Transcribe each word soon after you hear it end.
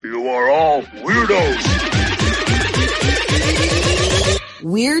You are all weirdos.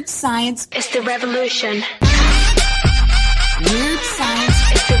 Weird science is the revolution. Weird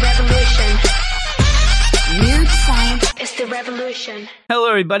science is the revolution. Weird science is the revolution. Hello,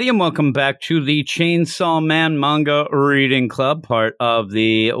 everybody, and welcome back to the Chainsaw Man Manga Reading Club, part of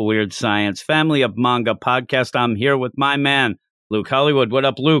the Weird Science family of manga podcast. I'm here with my man, Luke Hollywood. What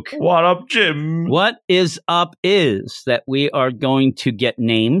up, Luke? What up, Jim? What is up is that we are going to get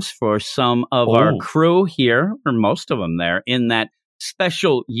names for some of our crew here, or most of them there, in that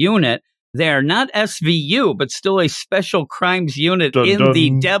special unit. They're not SVU, but still a special crimes unit in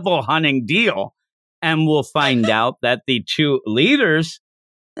the devil hunting deal. And we'll find out that the two leaders,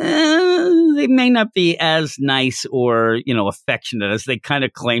 they may not be as nice or, affectionate as they kind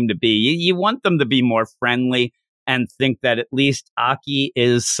of claim to be. You want them to be more friendly and think that at least Aki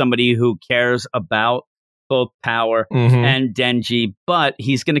is somebody who cares about both Power and Denji, but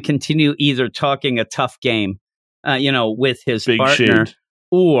he's going to continue either talking a tough game, with his big partner, shade.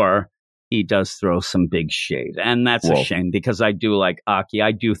 Or he does throw some big shade. And that's a shame because I do like Aki.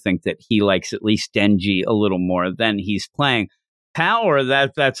 I do think that he likes at least Denji a little more than he's playing. Power,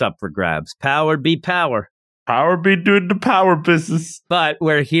 that's up for grabs. Power be power. Power be doing the power business. But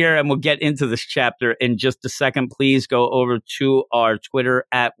we're here and we'll get into this chapter in just a second. Please go over to our Twitter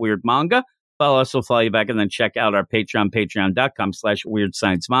at Weird Manga. Follow us, we'll follow you back, and then check out our Patreon,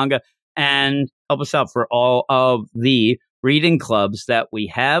 patreon.com/WeirdScienceManga, and help us out for all of the reading clubs that we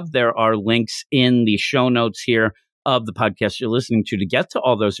have. There are links in the show notes here of the podcast you're listening to get to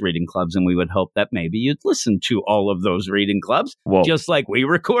all those reading clubs, and we would hope that maybe you'd listen to all of those reading clubs, just like we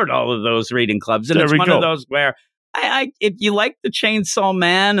record all of those reading clubs. And it's one of those where if you like the Chainsaw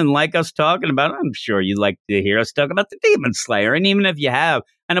Man and like us talking about it, I'm sure you'd like to hear us talk about the Demon Slayer. And even if you have,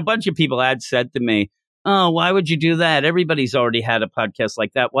 and a bunch of people had said to me, oh, why would you do that? Everybody's already had a podcast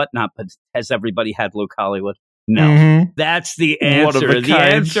like that, whatnot, but has everybody had Luke Hollywood? No, that's the answer. The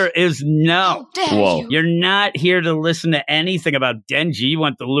answer is no. You're not here to listen to anything about Denji. You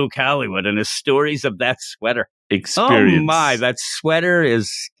want the Luke Hollywood and his stories of that sweater. Experience. Oh my, that sweater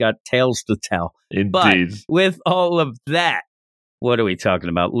is got tales to tell. Indeed. But with all of that, what are we talking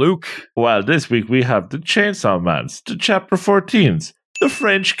about, Luke? Well, this week we have the Chainsaw Mans, the chapter 14s. The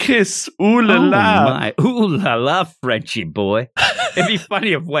French kiss. Ooh la la. My. Ooh la la, Frenchy boy. It'd be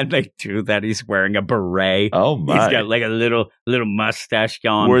funny if when they do that, he's wearing a beret. Oh my. He's got like a little mustache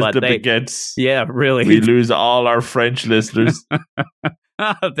going. Where's but the baguettes? Yeah, really. We lose all our French listeners.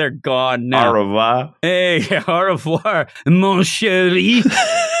 They're gone now. Au revoir. Hey, au revoir, mon chéri.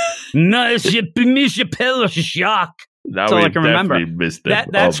 No, je m'appelle Jacques. Now that's all I can remember.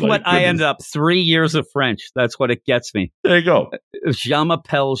 That's what goodness. I ended up 3 years of French. That's what it gets me. There you go. Je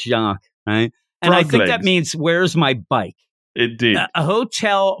m'appelle Jacques, right? And I think that means, where's my bike? Indeed. A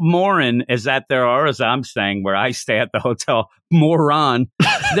Hotel Morin is at there, or as I'm saying, where I stay at the Hotel Moron.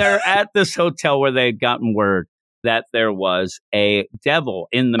 They're at this hotel where they had gotten word that there was a devil.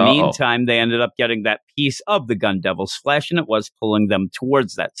 In the meantime, they ended up getting that piece of the Gun Devil's flesh, and it was pulling them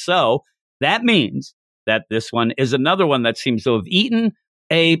towards that. So that means that this one is another one that seems to have eaten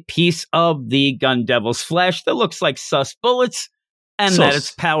a piece of the Gun Devil's flesh that looks like sus bullets, and that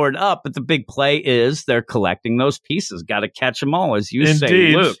it's powered up. But the big play is they're collecting those pieces. Got to catch them all, as you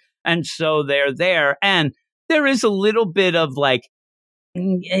say, Luke. And so they're there. And there is a little bit of like,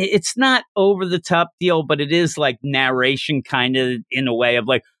 it's not over the top deal, but it is like narration kind of in a way of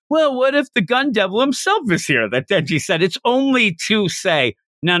like, well, what if the Gun Devil himself is here? That Denji said. It's only to say,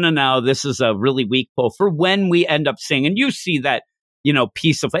 no, this is a really weak pull for when we end up seeing, and you see that,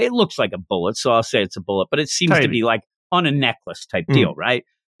 piece of, it looks like a bullet, so I'll say it's a bullet, but it seems to be like on a necklace type deal, right?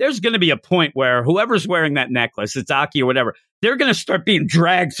 There's going to be a point where whoever's wearing that necklace, it's Aki or whatever, they're going to start being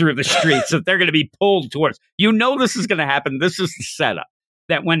dragged through the streets, that they're going to be pulled towards. This is going to happen. This is the setup,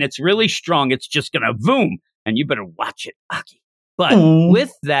 that when it's really strong, it's just going to boom, and you better watch it, Aki. But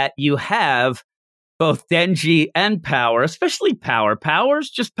with that, you have both Denji and Power, especially Power.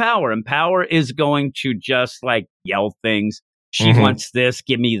 Power's just Power, and Power is going to just like yell things. She wants this,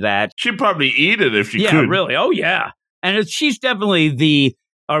 give me that. She'd probably eat it if she could. Yeah, really. Oh, yeah. And she's definitely the,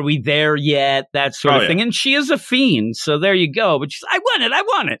 are we there yet? That sort of thing. And she is a fiend, so there you go. But she's, I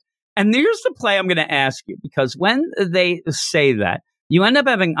want it. And here's the play I'm going to ask you, because when they say that, you end up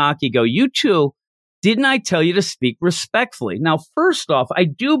having Aki go, you two, didn't I tell you to speak respectfully? Now, first off, I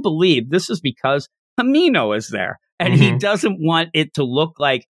do believe this is because Hamino is there, and he doesn't want it to look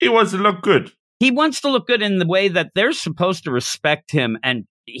like... He wants to look good. He wants to look good in the way that they're supposed to respect him, and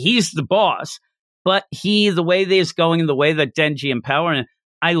he's the boss. But the way that it's going, the way that Denji and Power,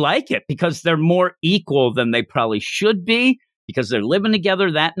 I like it because they're more equal than they probably should be. because they're living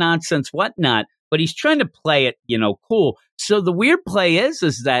together, that nonsense, whatnot. But he's trying to play it, cool. So the weird play is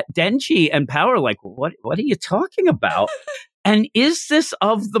that Denji and Power are like, what are you talking about? And is this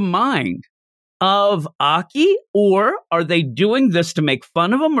of the mind of Aki, or are they doing this to make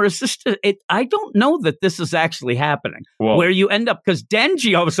fun of him, or is this I don't know that this is actually happening. Whoa. Where you end up, because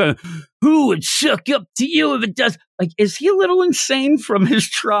Denji all of a sudden, who would suck up to you if it does? Like, is he a little insane from his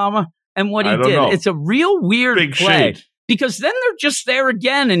trauma and what he did? Know. It's a real weird Big play. shade. Because then they're just there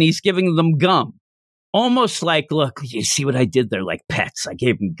again, and he's giving them gum. Almost like, look, you see what I did? They're like pets. I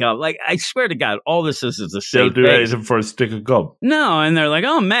gave them gum. Like, I swear to God, all this is a They'll safe do base. anything for a stick of gum. No, and they're like,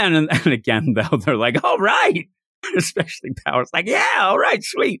 oh, man. And again, though, they're like, all right. Especially Power's like, yeah, all right,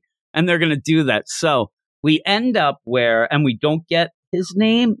 sweet. And they're going to do that. So we end up where, and we don't get his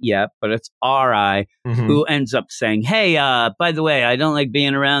name yet, but it's R.I., who ends up saying, hey, by the way, I don't like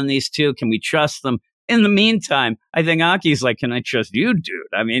being around these two. Can we trust them? In the meantime, I think Aki's like, can I trust you, dude?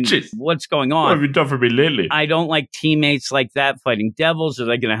 I mean, Jeez. what's going on? What have you done for me lately? I don't like teammates like that fighting devils. Are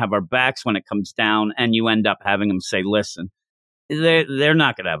they going to have our backs when it comes down? And you end up having them say, listen, they're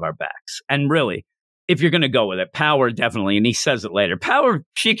not going to have our backs. And really, if you're going to go with it, Power definitely, and he says it later, Power,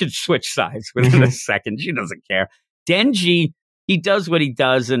 she could switch sides within a second. She doesn't care. Denji, he does what he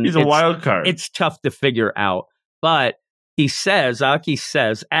does. And He's a wild card. It's tough to figure out. But Aki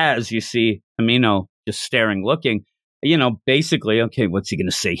says, as you see Amino just staring, looking, basically, okay, what's he going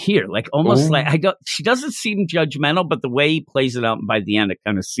to say here? Like, almost like, she doesn't seem judgmental, but the way he plays it out, and by the end, it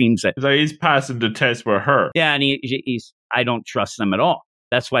kind of seems that. So he's passing the test with her. Yeah, and he's, I don't trust them at all.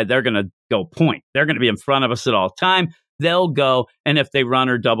 That's why they're going to go point. They're going to be in front of us at all time. They'll go, and if they run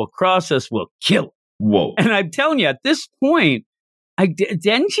or double cross us, we'll kill them. Whoa. And I'm telling you, at this point,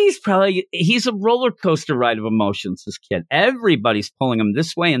 Denji's he's a roller coaster ride of emotions, this kid. Everybody's pulling him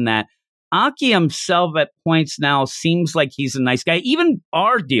this way and that. Aki himself at points now seems like he's a nice guy. Even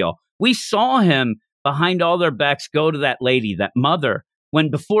our deal, we saw him behind all their backs go to that lady, that mother, when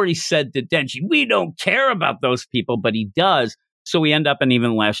before he said to Denji, we don't care about those people, but he does. So we end up in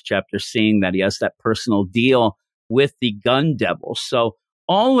even last chapter seeing that he has that personal deal with the gun devil. So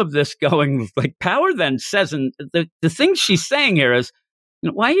all of this going, like Power then says, and the thing she's saying here is,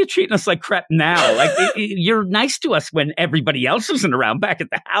 why are you treating us like crap now? Like, you're nice to us when everybody else isn't around back at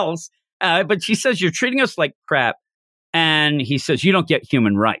the house. But she says, you're treating us like crap. And he says, you don't get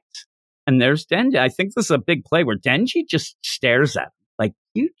human rights. And there's Denji. I think this is a big play where Denji just stares at him like,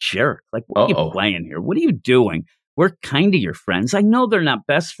 you jerk. Like, what are you playing here? What are you doing? We're kind of your friends. I know they're not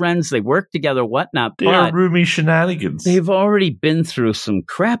best friends. They work together, whatnot. They are roomy shenanigans. They've already been through some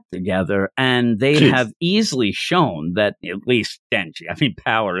crap together, and they have easily shown that, at least Denji, I mean,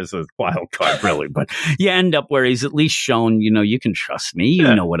 Power is a wild card, really, but you end up where he's at least shown, you can trust me.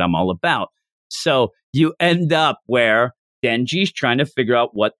 You know what I'm all about. So you end up where Denji's trying to figure out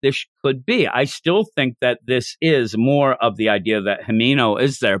what this could be. I still think that this is more of the idea that Himeno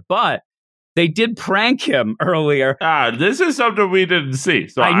is there, but they did prank him earlier. This is something we didn't see.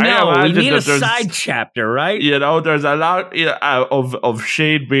 So I know. We need a side chapter, right? There's a lot of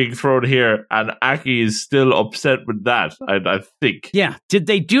shade being thrown here, and Aki is still upset with that, I think. Yeah. Did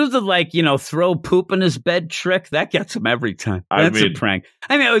they do the, throw poop in his bed trick? That gets him every time. That's a prank.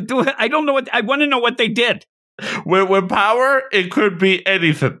 I mean, I don't know I want to know what they did. With Power, it could be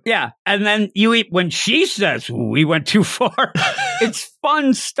anything. Yeah. And then when she says, we went too far, it's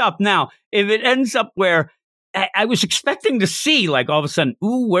fun stuff. Now, if it ends up where I was expecting to see, like, all of a sudden,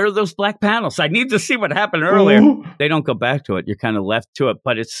 where are those black panels? I need to see what happened earlier. Ooh. They don't go back to it. You're kind of left to it.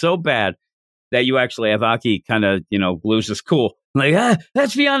 But it's so bad that you actually have Aki kind of, loses cool. Like,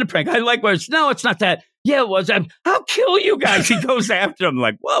 that's beyond a prank. I like where no, it's not that. Yeah, it was. I'll kill you guys. He goes after him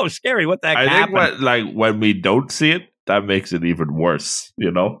like, whoa, scary. What the heck happened? I think when we don't see it, that makes it even worse,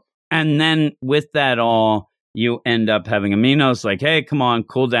 And then with that all, you end up having Amino's like, hey, come on,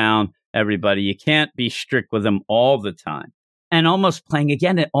 cool down, everybody. You can't be strict with them all the time. And almost playing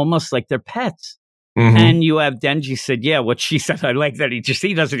again, it almost like they're pets. Mm-hmm. And you have Denji said, yeah, what she said. I like that.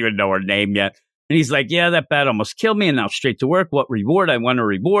 He doesn't even know her name yet. And he's like, yeah, that bat almost killed me. And now straight to work. What reward? I want a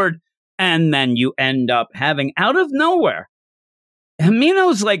reward. And then you end up having, out of nowhere,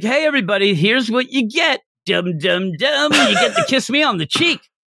 Himeno's like, hey, everybody, here's what you get. Dum, dum, dum. You get to kiss me on the cheek.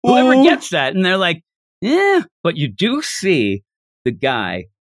 Whoever gets that. And they're like, yeah. But you do see the guy,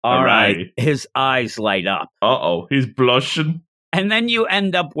 all right, his eyes light up. Uh-oh, he's blushing. And then you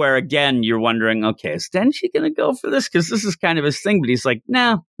end up where, again, you're wondering, okay, is Denji going to go for this? Because this is kind of his thing. But he's like,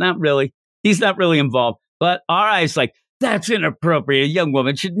 no, not really. He's not really involved. But our eyes like, that's inappropriate. A young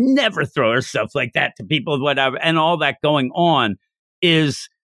woman should never throw herself like that to people, whatever. And all that going on is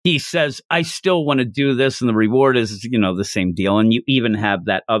he says, I still want to do this. And the reward is, the same deal. And you even have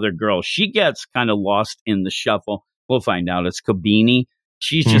that other girl. She gets kind of lost in the shuffle. We'll find out. It's Kabini.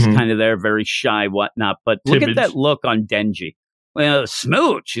 She's just kind of there, very shy, whatnot. But look at that look on Denji. Well,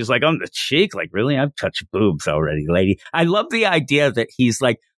 smooch. She's like on the cheek. Like, really? I've touched boobs already, lady. I love the idea that he's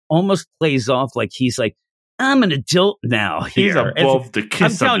like, almost plays off like he's like, I'm an adult now. He's above the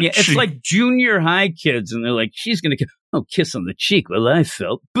kiss. I'm telling you, cheek. it's like junior high kids, and they're like, she's going to kiss on the cheek. Well, I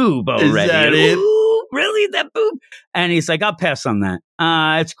felt boob already. Is that it? Ooh, really? That boob? And he's like, I'll pass on that.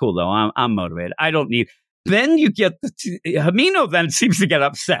 It's cool, though. I'm motivated. I don't need. Then you get Hamino then seems to get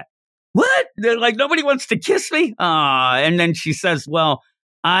upset. What? They're like, nobody wants to kiss me? And then she says, well,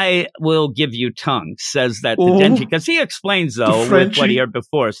 I will give you tongue, says that to Denji. Because he explains, though, with what he heard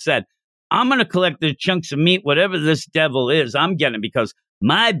before, said, I'm going to collect the chunks of meat, whatever this devil is, I'm getting because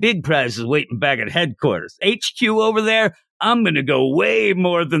my big prize is waiting back at headquarters. HQ over there, I'm going to go way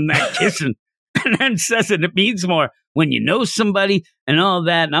more than that kissing. And then says it means more when you know somebody and all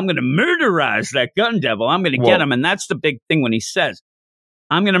that. And I'm going to murderize that gun devil. I'm going to get him. And that's the big thing when he says,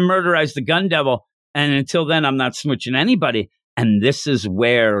 I'm going to murderize the gun devil. And until then, I'm not smooching anybody. And this is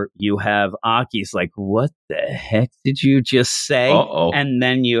where you have Aki's like, what the heck did you just say? And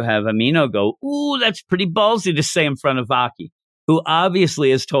then you have Amino go, ooh, that's pretty ballsy to say in front of Aki, who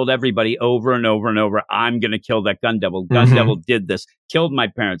obviously has told everybody over and over and over, I'm going to kill that gun devil. Gun devil did this, killed my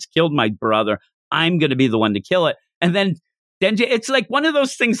parents, killed my brother. I'm going to be the one to kill it. And then Denji, it's like one of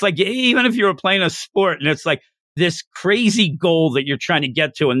those things, like even if you were playing a sport and it's like this crazy goal that you're trying to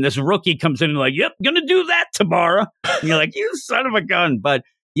get to, and this rookie comes in and like, yep, going to do that tomorrow. And you're like, you son of a gun. But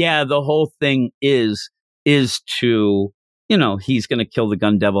yeah, the whole thing is to, he's going to kill the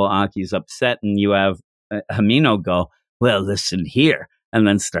gun devil. Aki's upset. And you have Hamino go, well, listen here. And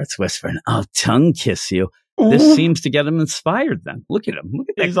then starts whispering, I'll tongue kiss you. Ooh. This seems to get him inspired then. Look at him. Look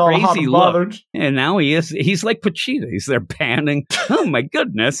at that he's all crazy look. And now he's like Pachita. He's there panning. Oh my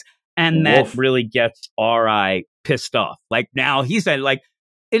goodness. And that really gets R.I. pissed off. Like now he said, like,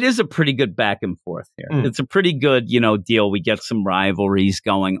 it is a pretty good back and forth here. It's a pretty good, deal. We get some rivalries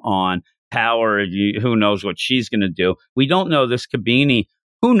going on. Power, who knows what she's going to do. We don't know this Kabini.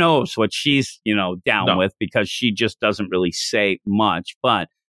 Who knows what she's, down with, because she just doesn't really say much. But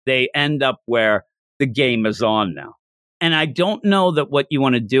they end up where the game is on now. And I don't know that what you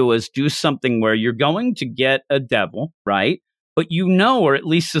want to do is do something where you're going to get a devil, right? But or at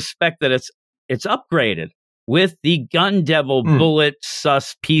least suspect that it's upgraded with the gun devil bullet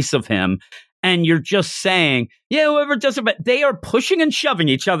sus piece of him. And you're just saying, yeah, whoever does it, but they are pushing and shoving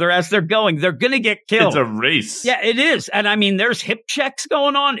each other as they're going. They're going to get killed. It's a race. Yeah, it is. And I mean, there's hip checks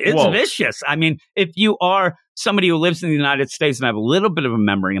going on. It's vicious. I mean, if you are somebody who lives in the United States and have a little bit of a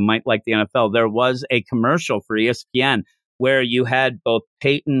memory and might like the NFL, there was a commercial for ESPN where you had both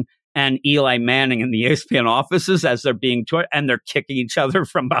Peyton and Eli Manning in the ESPN offices as they're being toured, and they're kicking each other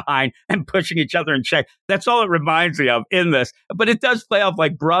from behind and pushing each other in check. That's all it reminds me of in this. But it does play off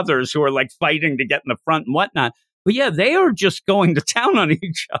like brothers who are like fighting to get in the front and whatnot. But yeah, they are just going to town on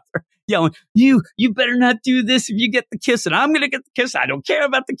each other, yelling, you better not do this if you get the kiss, and I'm going to get the kiss. I don't care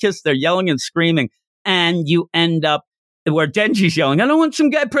about the kiss. They're yelling and screaming. And you end up where Denji's yelling, I don't want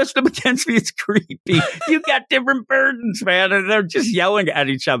some guy pressed up against me. It's creepy. You got different burdens, man. And they're just yelling at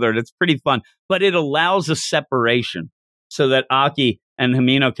each other. And it's pretty fun. But it allows a separation so that Aki and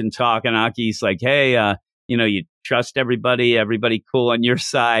Hamino can talk. And Aki's like, hey, you trust everybody cool on your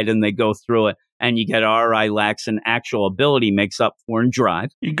side. And they go through it. And you get R.I. Lax, and actual ability makes up for in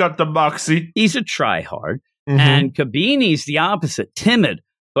drive. You got the moxie. He's a tryhard. And Kabini's the opposite, timid,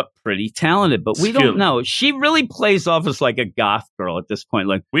 but pretty talented. But we don't know. She really plays off as like a goth girl at this point.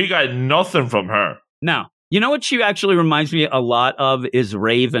 Like, we got nothing from her. No. You know what she actually reminds me a lot of is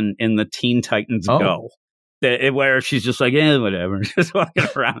Raven in the Teen Titans Go. Where she's just like, whatever, just walking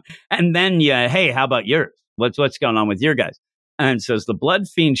around. And then, hey, how about yours? What's going on with your guys? And says the Blood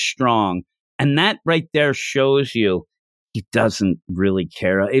Fiend's strong. And that right there shows you he doesn't really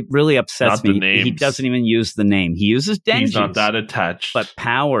care. It really upsets me. He doesn't even use the name. He uses Denji's. He's not that attached. But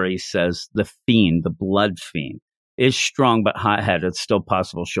Power, he says, the Fiend, the Blood Fiend, is strong but hot-headed. It's still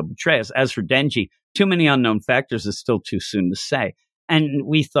possible she'll betray us. As for Denji, too many unknown factors. It's still too soon to say. And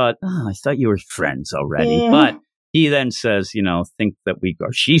we thought, I thought you were friends already. But he then says, think that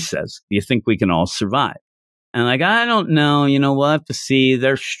she says, do you think we can all survive? And like, I don't know. We'll have to see.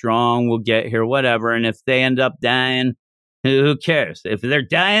 They're strong. We'll get here, whatever. And if they end up dying, who cares? If they're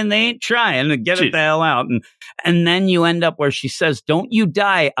dying, they ain't trying to get it the hell out. And then you end up where she says, don't you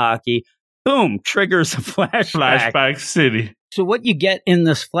die, Aki. Boom, triggers a flashback. Flashback city. So what you get in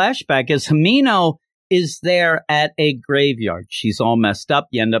this flashback is Hamino is there at a graveyard. She's all messed up.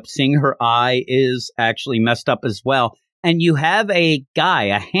 You end up seeing her eye is actually messed up as well. And you have a guy,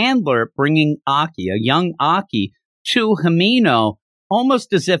 a handler, bringing Aki, a young Aki, to Himeno,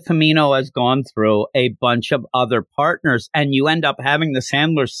 almost as if Himeno has gone through a bunch of other partners. And you end up having this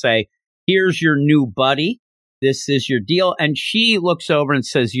handler say, here's your new buddy. This is your deal. And she looks over and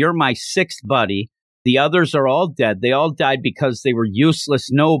says, you're my sixth buddy. The others are all dead. They all died because they were useless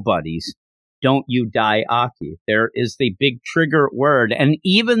nobodies. Don't you die, Aki. There is the big trigger word. And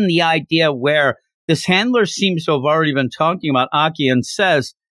even the idea where this handler seems to have already been talking about Aki and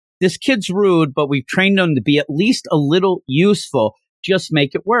says, this kid's rude, but we've trained him to be at least a little useful. Just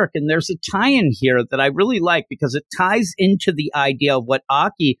make it work. And there's a tie-in here that I really like because it ties into the idea of what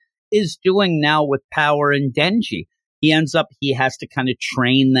Aki is doing now with Power and Denji. He has to kind of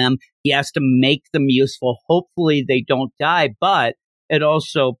train them. He has to make them useful. Hopefully they don't die, but it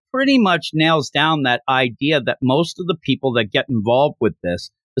also pretty much nails down that idea that most of the people that get involved with this,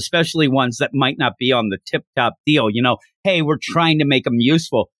 especially ones that might not be on the tip-top deal, hey, we're trying to make them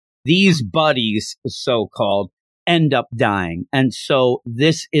useful. These buddies, so-called, end up dying. And so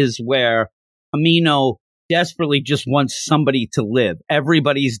this is where Himeno desperately just wants somebody to live.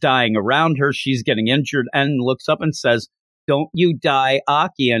 Everybody's dying around her. She's getting injured and looks up and says, don't you die,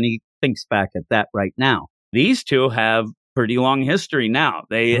 Aki. And he thinks back at that right now. These two have pretty long history now.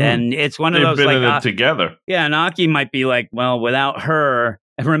 And it's one of those been like in it together. Yeah, and Aki might be like, well, without her,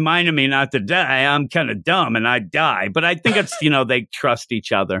 it reminded me not to die. I'm kind of dumb and I'd die. But I think it's, they trust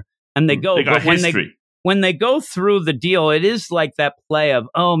each other and they go. They got but history. when they go through the deal, it is like that play of,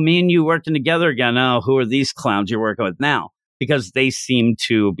 oh, me and you working together again. Oh, who are these clowns you're working with now? Because they seem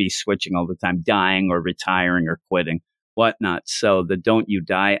to be switching all the time, dying or retiring or quitting, whatnot. So the don't you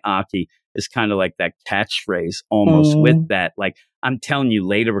die, Aki, is kind of like that catchphrase almost with that. Like, I'm telling you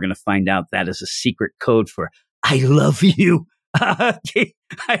later, we're going to find out that is a secret code for I love you. Aki.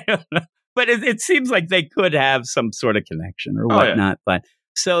 I don't know. But it seems like they could have some sort of connection or whatnot. But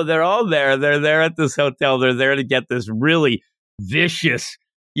so they're all there. They're there at this hotel. They're there to get this really vicious,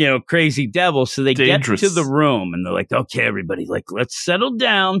 crazy devil. So they get to the room and they're like, okay, everybody, like, let's settle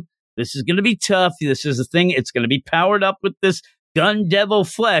down. This is going to be tough. This is a thing. It's going to be powered up with this gun devil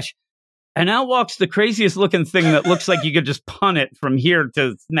flesh. And out walks the craziest looking thing that looks like you could just punt it from here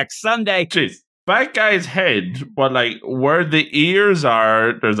to next Sunday. Jeez. That guy's head, but like where the ears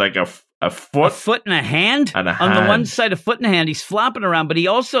are, there's like a foot. A foot and a hand? And a On hand. the one side, a foot and a hand. He's flopping around, but he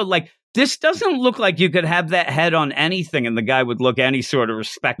also, this doesn't look like you could have that head on anything and the guy would look any sort of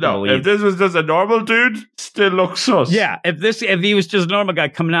respectable. No, if this was just a normal dude, still looks sus. Yeah, if he was just a normal guy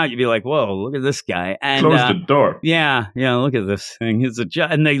coming out, you'd be like, whoa, look at this guy. And close the door. Yeah, look at this thing.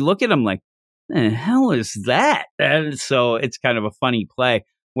 And they look at him like, the hell is that? And so it's kind of a funny play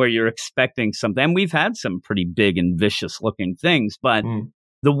where you're expecting something. And we've had some pretty big and vicious looking things, but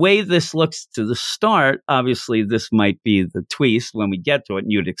the way this looks to the start, obviously this might be the twist when we get to it,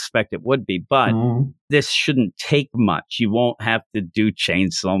 and you'd expect it would be, but this shouldn't take much. You won't have to do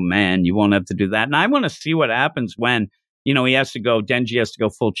Chainsaw Man. You won't have to do that. And I want to see what happens when, Denji has to go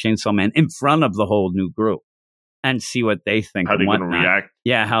full Chainsaw Man in front of the whole new group and see what they think. How they're going to react.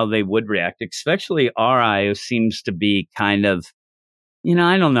 Yeah, how they would react, especially R.I., who seems to be kind of,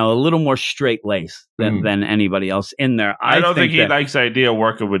 I don't know, a little more straight-laced than anybody else in there. I don't think he likes the idea of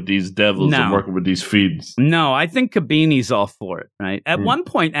working with these devils and working with these fiends. No, I think Kabini's all for it, right? At one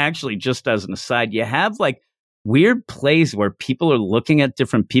point, actually, just as an aside, you have weird plays where people are looking at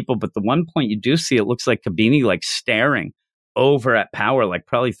different people, but the one point you do see, it looks like Kabini staring over at Power,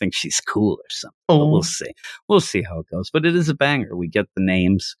 probably thinks she's cool or something. But we'll see. We'll see how it goes. But it is a banger. We get the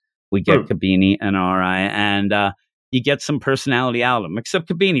names. We get Kabini and R.I., and you get some personality out of them, except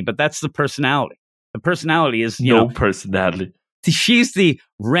Kabini, but that's the personality. The personality is, no personality. She's the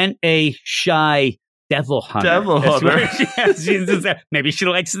rent-a-shy devil hunter. Maybe she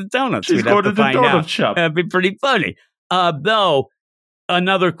likes the donuts. She's going to the donut shop. That'd be pretty funny. Though,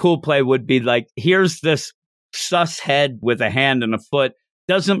 another cool play would be here's this sus head with a hand and a foot.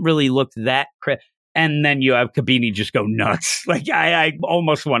 Doesn't really look that and then you have Kabini just go nuts. I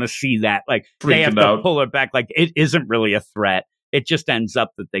almost want to see that. They have to pull her back. It isn't really a threat. It just ends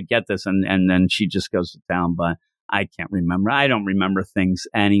up that they get this and then she just goes to town. But I can't remember. I don't remember things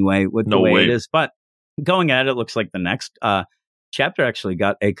anyway with the way it is. But going at it, looks like the next chapter actually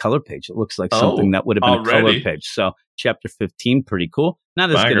got a color page. It looks like something that would have been a color page. So chapter 15, pretty cool.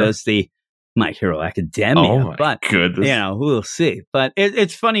 Not as good as the My Hero Academia. But, goodness. We'll see. But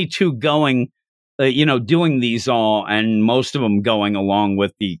it's funny too going... doing these all and most of them going along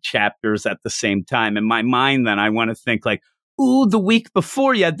with the chapters at the same time. In my mind, then I want to think ooh, the week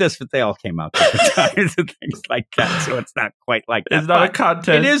before you had this, but they all came out different times and things like that. So it's not quite like that. It's not a contest.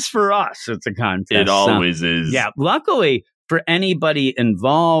 It is for us. It's a contest. It always is. Yeah. Luckily for anybody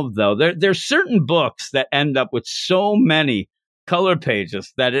involved, though, there's certain books that end up with so many color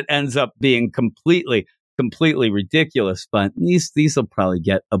pages that it ends up being completely ridiculous. But these will probably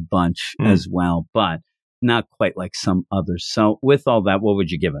get a bunch as well, but not quite like some others. So with all that, what would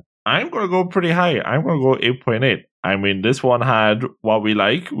you give it? I'm going to go pretty high. I'm going to go 8.8. I mean, this one had what we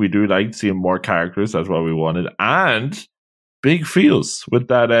like. We do like seeing more characters. That's what we wanted. And big feels with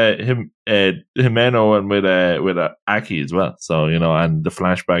that Himeno and with Aki as well. So, and the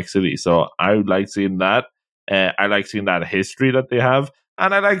Flashback City. So I would like seeing that. I like seeing that history that they have.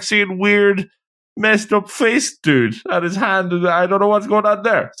 And I like seeing weird, messed up face dude at his hand. I don't know what's going on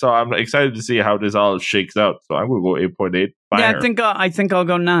there. So I'm excited to see how this all shakes out. So I'm going to go 8.8. Yeah, I think I'll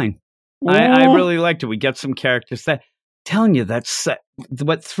go 9. I really liked it. We get some characters that, telling you, that's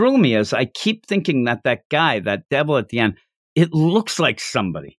what threw me is I keep thinking that guy, that devil at the end, it looks like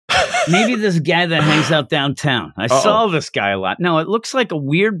somebody. Maybe this guy that hangs out downtown. I saw this guy a lot. No, it looks like a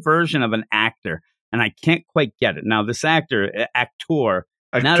weird version of an actor, and I can't quite get it. Now, this actor,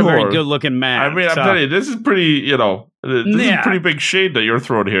 not a very good looking man. I mean, I'm telling you, this is pretty, this is pretty big shade that you're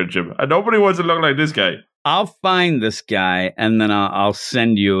throwing here, Jim. And nobody wants to look like this guy. I'll find this guy, and then I'll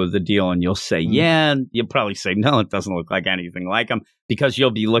send you the deal, and you'll say, yeah. You'll probably say, no, it doesn't look like anything like him, because you'll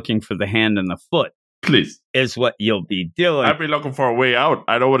be looking for the hand and the foot. Please. Is what you'll be doing. I'll be looking for a way out.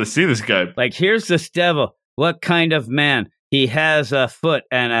 I don't want to see this guy. Like, here's this devil. What kind of man? He has a foot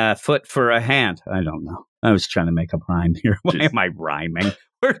and a foot for a hand. I don't know. I was trying to make a rhyme here. Why am I rhyming?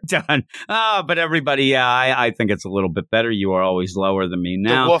 We're done. But everybody, I think it's a little bit better. You are always lower than me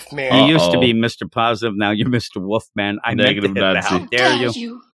now. The Wolfman. You used to be Mr. Positive. Now you're Mr. Wolfman. I Negative meant to hit Nancy. that. How dare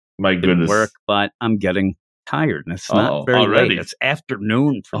you? My goodness. Work, but I'm getting tired. And it's not very already. late. It's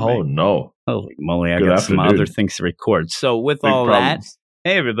afternoon for me. Oh, no. Holy moly. I Good got afternoon. some other things to record. So with Big all problems.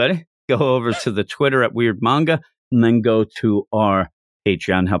 that, hey, everybody, go over to the Twitter at Weird Manga and then go to our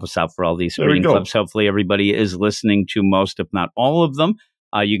Patreon. Help us out for all these There we reading go. clips. Hopefully everybody is listening to most, if not all of them.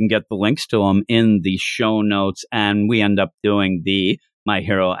 You can get the links to them in the show notes, and we end up doing the My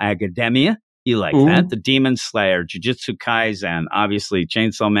Hero Academia. You like that? The Demon Slayer, Jujutsu Kaisen, obviously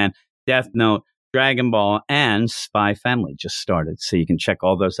Chainsaw Man, Death Note, Dragon Ball, and Spy Family just started. So you can check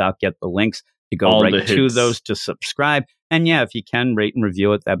all those out, get the links to go All right the to hits. those to subscribe. And yeah, if you can rate and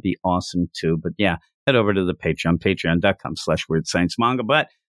review it, that'd be awesome too. But yeah, head over to the Patreon, patreon.com/WeirdScienceManga. But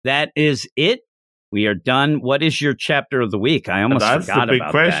that is it. We are done. What is your chapter of the week? I almost That's forgot the big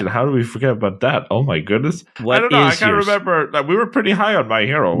about question. that. How do we forget about that? Oh, my goodness. What I don't know. I is can't yours? remember. Like, we were pretty high on My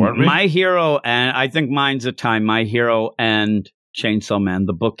Hero, weren't we? My Hero, and I think mine's a tie. My Hero and Chainsaw Man,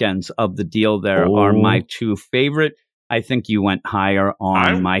 the bookends of the deal there are my two favorite. I think you went higher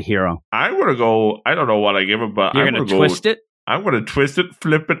on My Hero. I'm going to go, I don't know what I give it, but You're I'm going to gonna twist it? I'm going to twist it,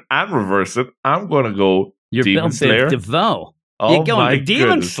 flip it, and reverse it. I'm going to go You're Demon Bill Slayer. DeVoe. Oh, You're going my to Demon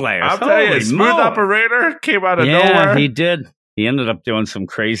goodness. Slayer. I'm telling you, Holy Smooth moly. Operator came out of Yeah, nowhere. he did. He ended up doing some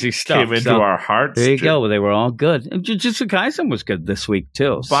crazy stuff. Came into our hearts. There you go. They were all good. And Jujutsu Kaisen was good this week,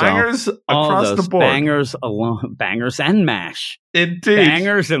 too. Bangers So, all across those the board. Bangers and MASH. Indeed.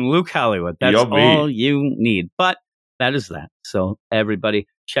 Bangers and Luke Hollywood. That's Yummy. all you need. But that is that. So everybody,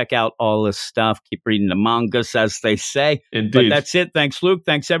 check out all this stuff. Keep reading the mangas, as they say. Indeed. But that's it. Thanks, Luke.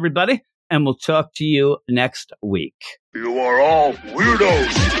 Thanks, everybody. And we'll talk to you next week. You are all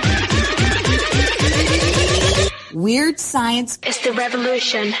weirdos. Weird science. It's the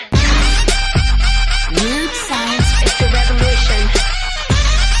revolution. Weird science. It's the revolution.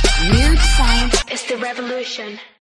 Weird science. It's the revolution.